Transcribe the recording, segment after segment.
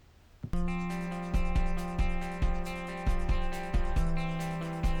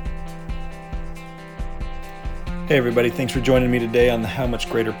Hey everybody, thanks for joining me today on the How Much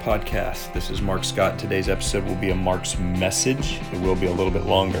Greater podcast. This is Mark Scott. Today's episode will be a Mark's message. It will be a little bit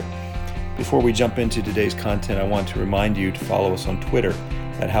longer. Before we jump into today's content, I want to remind you to follow us on Twitter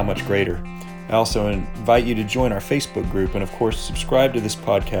at How Much Greater. I also invite you to join our Facebook group and of course subscribe to this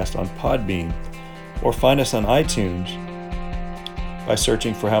podcast on Podbean or find us on iTunes by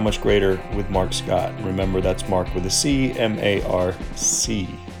searching for How Much Greater with Mark Scott. Remember, that's Mark with a C, M-A-R-C.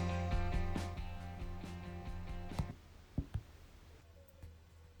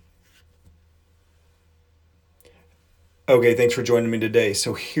 Okay, thanks for joining me today.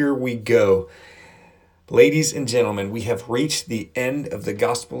 So here we go. Ladies and gentlemen, we have reached the end of the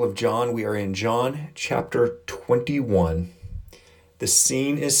Gospel of John. We are in John chapter 21. The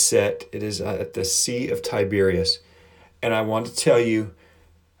scene is set. It is at the Sea of Tiberias. And I want to tell you,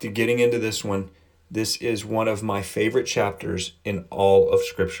 getting into this one, this is one of my favorite chapters in all of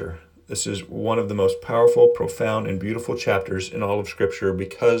Scripture. This is one of the most powerful, profound, and beautiful chapters in all of Scripture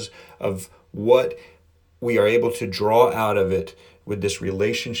because of what we are able to draw out of it with this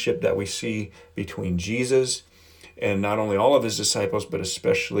relationship that we see between Jesus and not only all of his disciples, but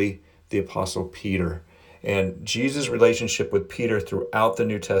especially the Apostle Peter. And Jesus' relationship with Peter throughout the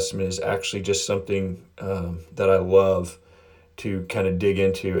New Testament is actually just something that I love to kind of dig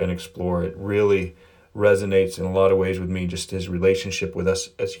into and explore. It really resonates in a lot of ways with me, just his relationship with us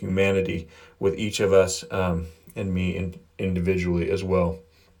as humanity, with each of us and me individually as well.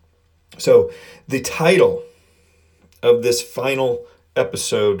 So the title of this final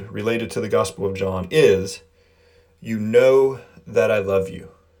episode related to the Gospel of John is, You Know That I Love You.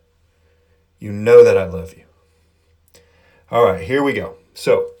 You know that I love you. All right, here we go.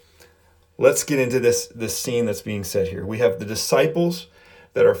 So let's get into this scene that's being said here. We have the disciples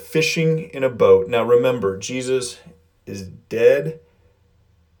that are fishing in a boat. Now remember, Jesus is dead,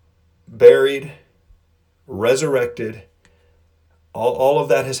 buried, resurrected. All of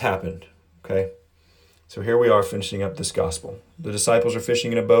that has happened, okay? So here we are finishing up this gospel. The disciples are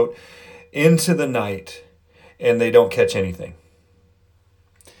fishing in a boat into the night, and they don't catch anything.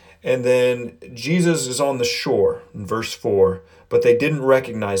 And then Jesus is on the shore, in verse 4, but they didn't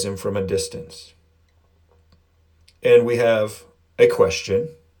recognize him from a distance. And we have a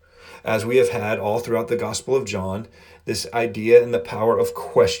question, as we have had all throughout the Gospel of John, this idea and the power of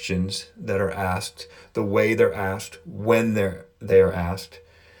questions that are asked, the way they're asked, when they are asked.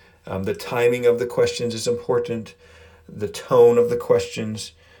 The timing of the questions is important, the tone of the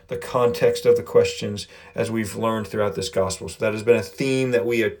questions, the context of the questions, as we've learned throughout this gospel. So that has been a theme that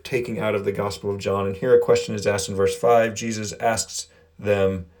we are taking out of the Gospel of John. And here a question is asked in verse 5. Jesus asks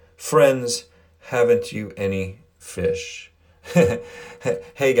them, Friends, haven't you any fish?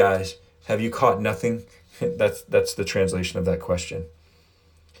 Hey guys, have you caught nothing? That's the translation of that question.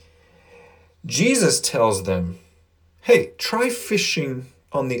 Jesus tells them, hey, try fishing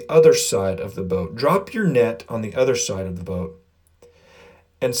on the other side of the boat. Drop your net on the other side of the boat.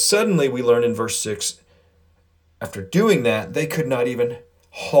 And suddenly we learn in verse 6, after doing that, they could not even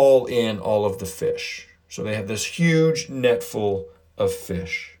haul in all of the fish. So they have this huge net full of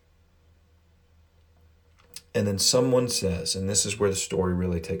fish. And then someone says, and this is where the story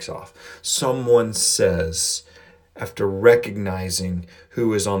really takes off. Someone says, after recognizing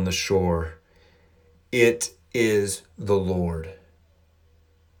who is on the shore, it is the Lord.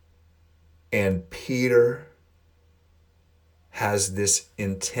 And Peter has this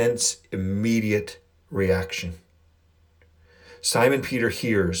intense, immediate reaction. Simon Peter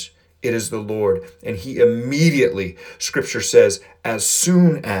hears, it is the Lord, and he immediately, Scripture says, as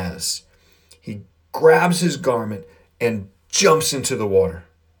soon as he grabs his garment and jumps into the water.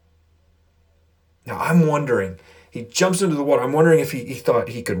 Now I'm wondering, he jumps into the water. I'm wondering if he thought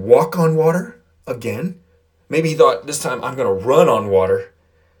he could walk on water again. Maybe he thought, this time I'm going to run on water.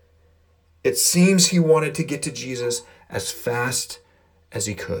 It seems he wanted to get to Jesus as fast as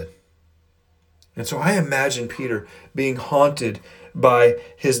he could. And so I imagine Peter being haunted by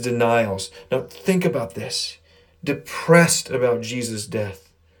his denials. Now think about this. Depressed about Jesus' death.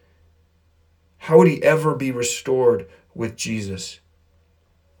 How would he ever be restored with Jesus?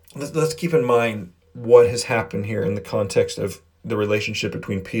 Let's keep in mind what has happened here in the context of the relationship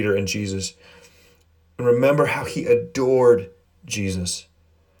between Peter and Jesus. And remember how he adored Jesus.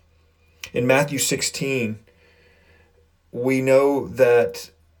 In Matthew 16, we know that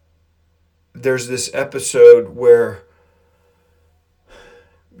there's this episode where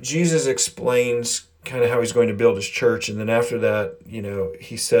Jesus explains kind of how he's going to build his church. And then after that,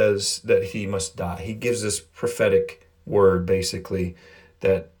 he says that he must die. He gives this prophetic word, basically,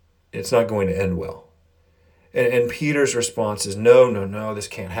 that it's not going to end well. And Peter's response is, no, this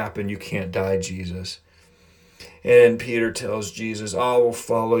can't happen. You can't die, Jesus. And Peter tells Jesus, I will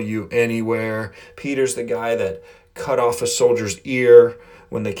follow you anywhere. Peter's the guy that cut off a soldier's ear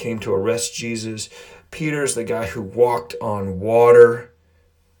when they came to arrest Jesus. Peter's the guy who walked on water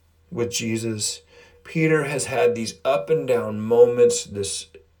with Jesus. Peter has had these up and down moments, this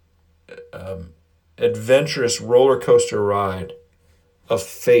adventurous roller coaster ride of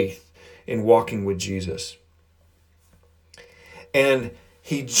faith in walking with Jesus. And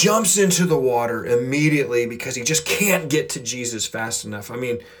he jumps into the water immediately because he just can't get to Jesus fast enough.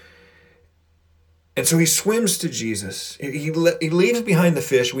 And so he swims to Jesus. He leaves behind the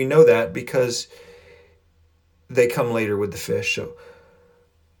fish. We know that because they come later with the fish. So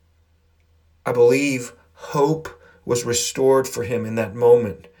I believe hope was restored for him in that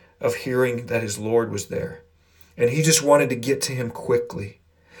moment of hearing that his Lord was there. And he just wanted to get to him quickly.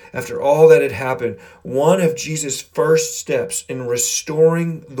 After all that had happened, one of Jesus' first steps in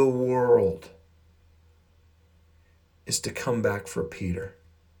restoring the world is to come back for Peter.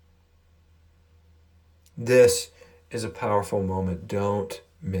 This is a powerful moment. Don't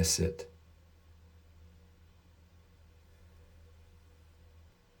miss it.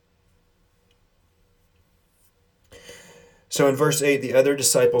 So in verse 8, the other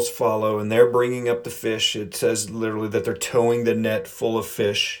disciples follow, and they're bringing up the fish. It says literally that they're towing the net full of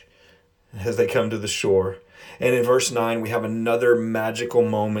fish as they come to the shore. And in verse 9, we have another magical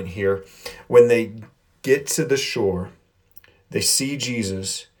moment here. When they get to the shore, they see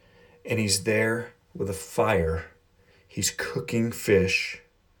Jesus, and he's there with a fire. He's cooking fish,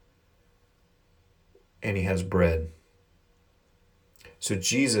 and he has bread. So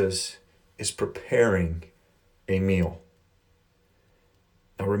Jesus is preparing a meal.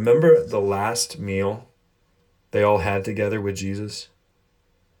 Now remember the last meal they all had together with Jesus?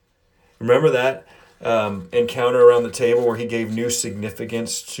 Remember that encounter around the table where he gave new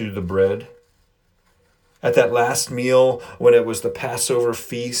significance to the bread? At that last meal, when it was the Passover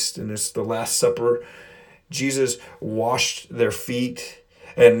feast and it's the Last Supper, Jesus washed their feet.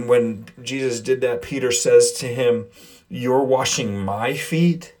 And when Jesus did that, Peter says to him, "You're washing my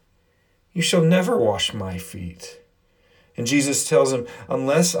feet? You shall never wash my feet." And Jesus tells him,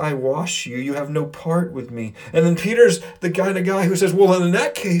 "Unless I wash you, you have no part with me." And then Peter's the kind of guy who says, "Well, in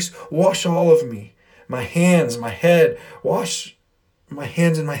that case, wash all of me. My hands, my head. Wash my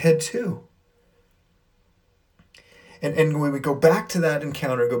hands and my head too." And when we go back to that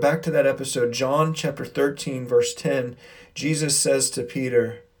encounter, go back to that episode, John chapter 13, verse 10, Jesus says to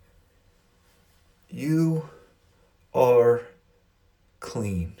Peter, "You are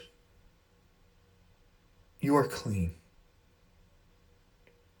clean. You are clean.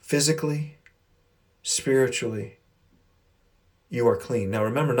 Physically, spiritually, you are clean." Now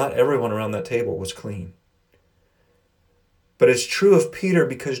remember, not everyone around that table was clean. But it's true of Peter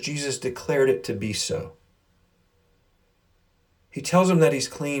because Jesus declared it to be so. He tells him that he's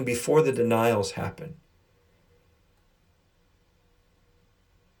clean before the denials happen.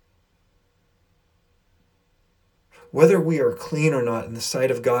 Whether we are clean or not in the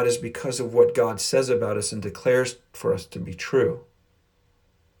sight of God is because of what God says about us and declares for us to be true.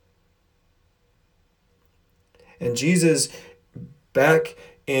 And Jesus, back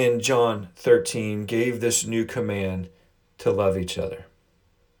in John 13, gave this new command to love each other.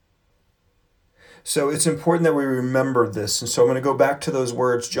 So it's important that we remember this. And so I'm going to go back to those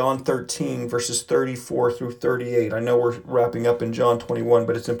words, John 13, verses 34 through 38. I know we're wrapping up in John 21,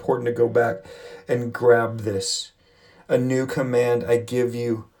 but it's important to go back and grab this. "A new command I give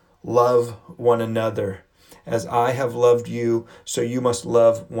you, love one another. As I have loved you, so you must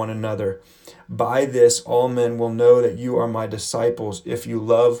love one another. By this, all men will know that you are my disciples, if you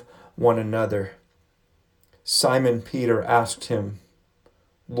love one another." Simon Peter asked him,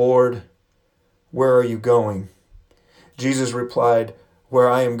 "Lord, where are you going?" Jesus replied, "Where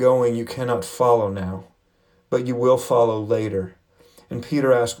I am going, you cannot follow now, but you will follow later." And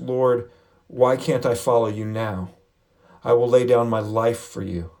Peter asked, "Lord, why can't I follow you now? I will lay down my life for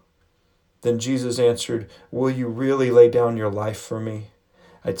you." Then Jesus answered, "Will you really lay down your life for me?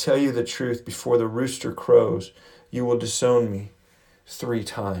 I tell you the truth, before the rooster crows, you will disown me 3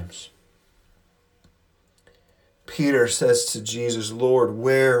 times. Peter says to Jesus, "Lord,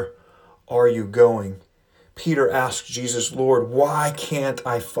 where are you going?" Peter asks Jesus, "Lord, why can't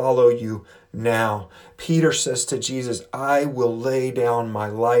I follow you now?" Peter says to Jesus, "I will lay down my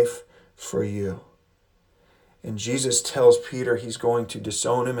life for you." And Jesus tells Peter he's going to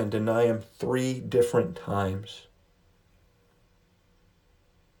disown him and deny him 3 different times.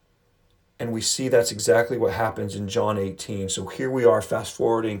 And we see that's exactly what happens in John 18. So here we are, fast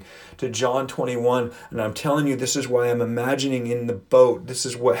forwarding to John 21. And I'm telling you, this is why I'm imagining in the boat. This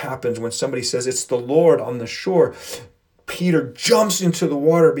is what happens when somebody says, it's the Lord on the shore. Peter jumps into the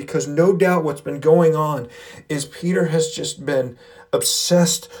water because no doubt what's been going on is Peter has just been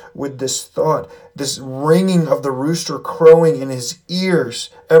obsessed with this thought, this ringing of the rooster crowing in his ears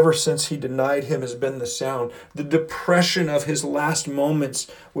ever since he denied him has been the sound. The depression of his last moments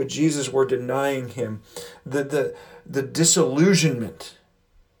with Jesus were denying him. The disillusionment,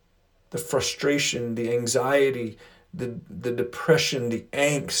 the frustration, the anxiety, the depression, the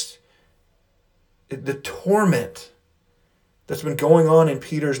angst, the torment that's been going on in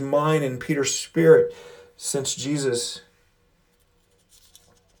Peter's mind and Peter's spirit since Jesus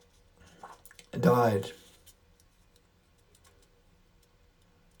died.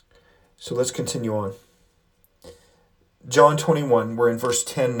 So let's continue on. John 21, we're in verse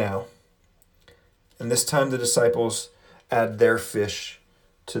 10 now. And this time the disciples add their fish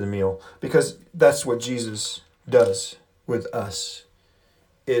to the meal, because that's what Jesus does with us,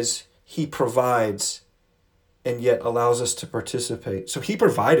 is he provides and yet allows us to participate. So he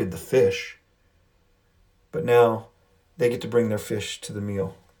provided the fish, but now they get to bring their fish to the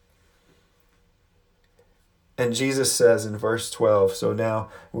meal. And Jesus says in verse 12, so now,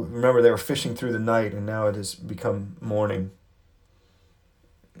 remember they were fishing through the night and now it has become morning.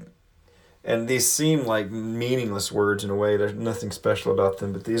 And these seem like meaningless words in a way. There's nothing special about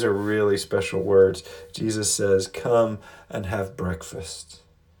them, but these are really special words. Jesus says, come and have breakfast.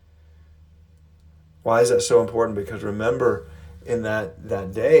 Why is that so important? Because remember, in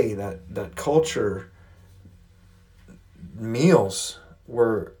that day, that culture, meals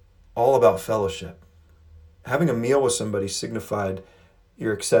were all about fellowship. Having a meal with somebody signified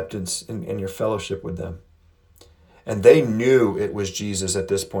your acceptance and your fellowship with them. And they knew it was Jesus at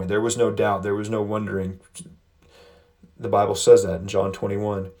this point. There was no doubt. There was no wondering. The Bible says that in John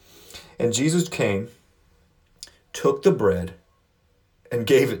 21. And Jesus came, took the bread, and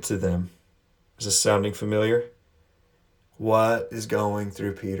gave it to them. Is this sounding familiar? What is going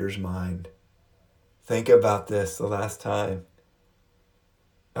through Peter's mind? Think about this the last time.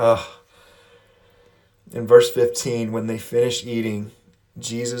 In verse 15, when they finish eating,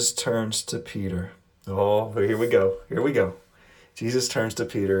 Jesus turns to Peter. Oh, here we go. Jesus turns to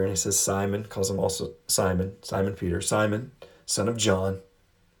Peter and he says, Simon, calls him also Simon Peter, Simon, son of John,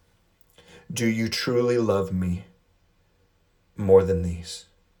 do you truly love me more than these?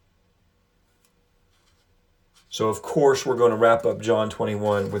 So, of course, we're going to wrap up John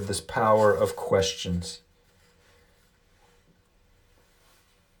 21 with this power of questions.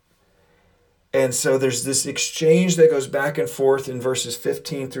 And so there's this exchange that goes back and forth in verses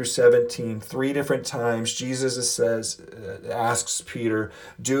 15 through 17. 3 different times, Jesus asks Peter,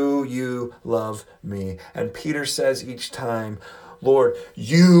 do you love me? And Peter says each time, Lord,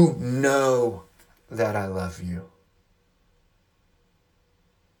 you know that I love you.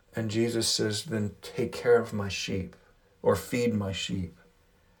 And Jesus says, then take care of my sheep or feed my sheep.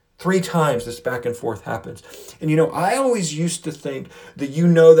 3 times this back and forth happens. And I always used to think that you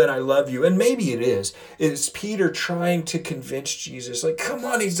know that I love you, and maybe it is. It's Peter trying to convince Jesus, like, come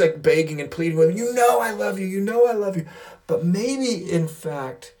on, he's like begging and pleading with him, you know I love you, you know I love you. But maybe, in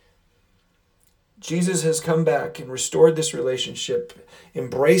fact, Jesus has come back and restored this relationship,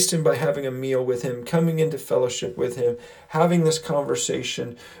 embraced him by having a meal with him, coming into fellowship with him, having this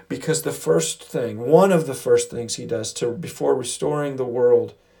conversation, because one of the first things he does before restoring the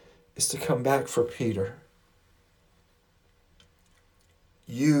world is to come back for Peter.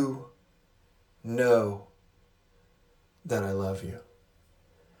 You know that I love you.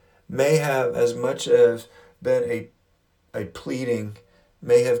 May have as much as been a pleading,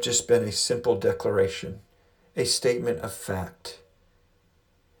 may have just been a simple declaration, a statement of fact.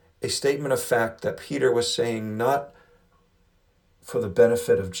 A statement of fact that Peter was saying not for the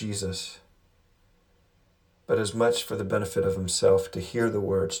benefit of Jesus, but as much for the benefit of himself, to hear the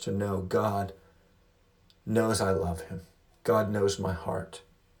words, to know God knows I love him. God knows my heart.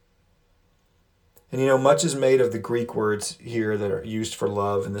 And much is made of the Greek words here that are used for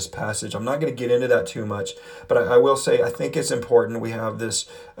love in this passage. I'm not going to get into that too much, but I will say I think it's important. We have this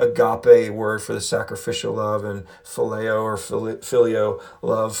agape word for the sacrificial love, and phileo or filio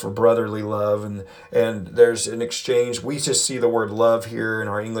love for brotherly love, and there's an exchange. We just see the word love here in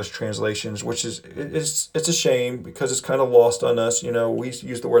our English translations, which is it's a shame because it's kind of lost on us. We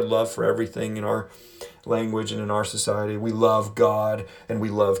use the word love for everything in our language and in our society. We love God and we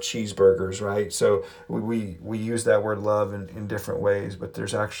love cheeseburgers, right? So we use that word love in different ways, but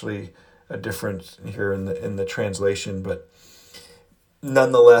there's actually a difference here in the translation. But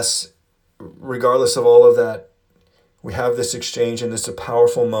nonetheless, regardless of all of that, we have this exchange, and this is a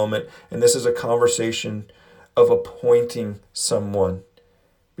powerful moment, and this is a conversation of appointing someone.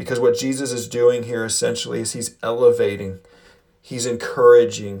 Because what Jesus is doing here essentially is he's elevating, he's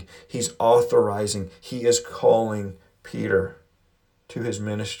encouraging, he's authorizing, he is calling Peter to his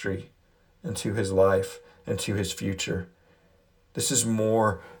ministry and to his life and to his future. This is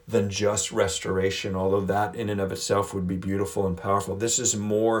more than just restoration, although that in and of itself would be beautiful and powerful. This is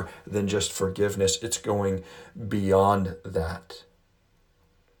more than just forgiveness. It's going beyond that.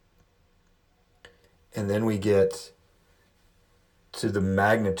 And then we get to the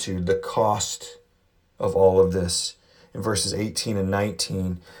magnitude, the cost of all of this. In verses 18 and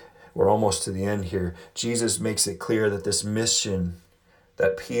 19, we're almost to the end here. Jesus makes it clear that this mission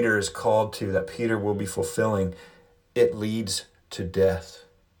that Peter is called to, that Peter will be fulfilling, it leads to death.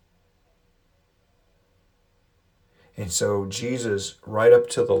 And so Jesus, right up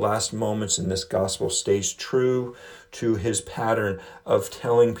to the last moments in this gospel, stays true to his pattern of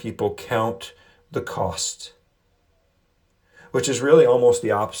telling people, count the cost, which is really almost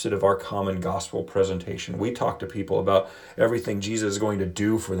the opposite of our common gospel presentation. We talk to people about everything Jesus is going to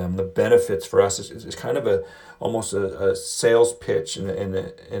do for them, the benefits for us. It's kind of almost a sales pitch in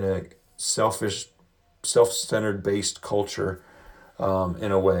a selfish, self-centered based culture,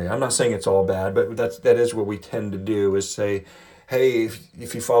 in a way. I'm not saying it's all bad, but that is what we tend to do, is say, hey,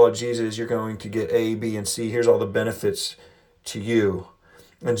 if you follow Jesus, you're going to get A, B, and C. Here's all the benefits to you.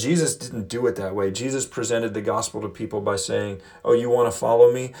 And Jesus didn't do it that way. Jesus presented the gospel to people by saying, oh, you want to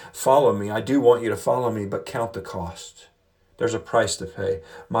follow me? Follow me. I do want you to follow me, but count the cost. There's a price to pay.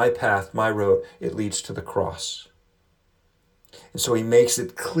 My path, my road, it leads to the cross. And so he makes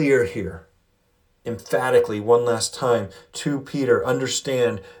it clear here, emphatically, one last time, to Peter,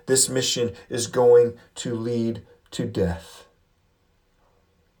 understand this mission is going to lead to death.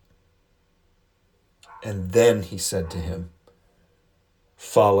 And then he said to him,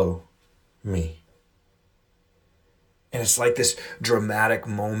 follow me. And it's like this dramatic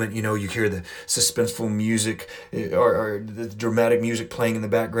moment, you hear the suspenseful music or the dramatic music playing in the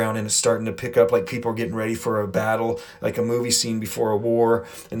background, and it's starting to pick up like people are getting ready for a battle, like a movie scene before a war,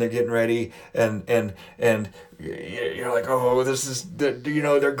 and they're getting ready, and you're like, oh, this is,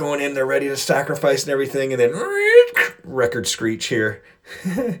 they're going in, they're ready to sacrifice and everything, and then record screech here.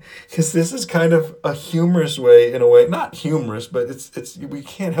 Because this is kind of a humorous way, in a way, not humorous, but it's we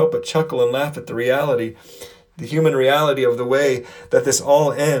can't help but chuckle and laugh at the reality, the human reality of the way that this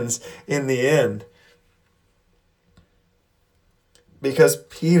all ends in the end. Because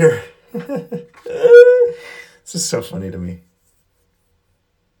Peter, this is so funny to me.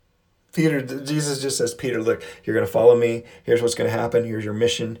 Jesus just says, Peter, look, you're going to follow me. Here's what's going to happen. Here's your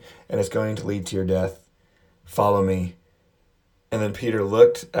mission, and it's going to lead to your death. Follow me. And then Peter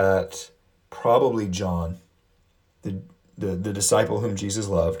looked at probably John, the disciple whom Jesus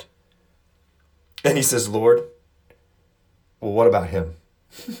loved. And he says, Lord, well, what about him?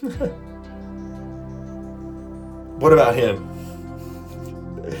 What about him?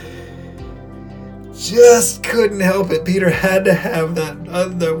 Just couldn't help it. Peter had to have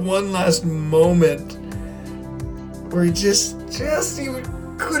that one last moment where he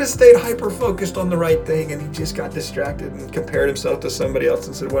he could have stayed hyper-focused on the right thing, and he just got distracted and compared himself to somebody else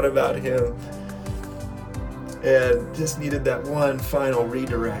and said, what about him? And just needed that one final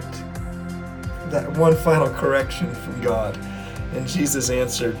redirect, that one final correction from God. And Jesus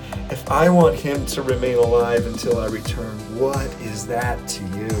answered, if I want him to remain alive until I return, what is that to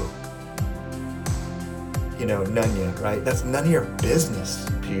you? None yet, right? That's none of your business,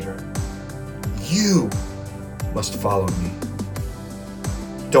 Peter. You must follow me.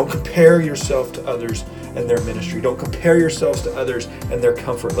 Don't compare yourself to others and their ministry. Don't compare yourselves to others and their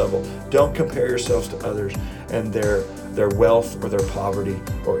comfort level. Don't compare yourselves to others and their wealth or their poverty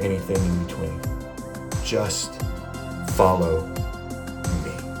or anything in between. Just follow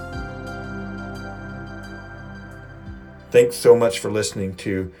me. Thanks so much for listening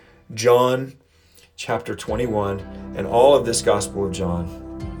to John chapter 21 and all of this Gospel of John.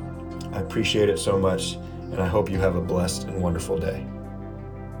 I appreciate it so much, and I hope you have a blessed and wonderful day.